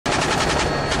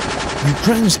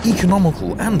Ukraine's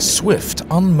economical and swift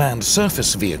unmanned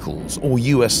surface vehicles, or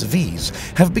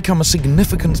USVs, have become a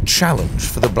significant challenge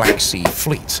for the Black Sea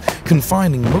Fleet,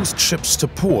 confining most ships to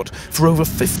port for over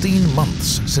 15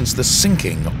 months since the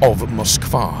sinking of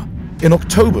Moskva. In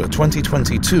October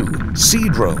 2022, sea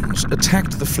drones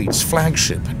attacked the fleet's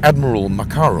flagship, Admiral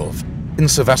Makarov, in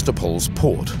Sevastopol's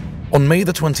port. On May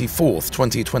 24,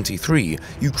 2023,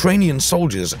 Ukrainian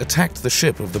soldiers attacked the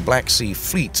ship of the Black Sea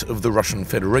Fleet of the Russian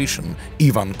Federation,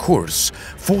 Ivan Kurs,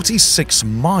 46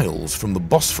 miles from the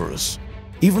Bosphorus.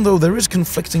 Even though there is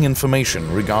conflicting information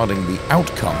regarding the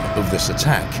outcome of this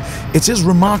attack, it is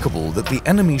remarkable that the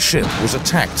enemy ship was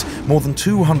attacked more than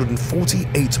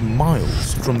 248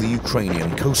 miles from the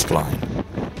Ukrainian coastline.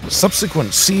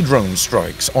 Subsequent sea drone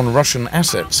strikes on Russian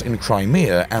assets in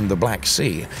Crimea and the Black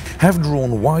Sea have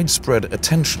drawn widespread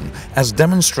attention, as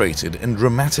demonstrated in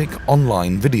dramatic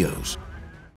online videos.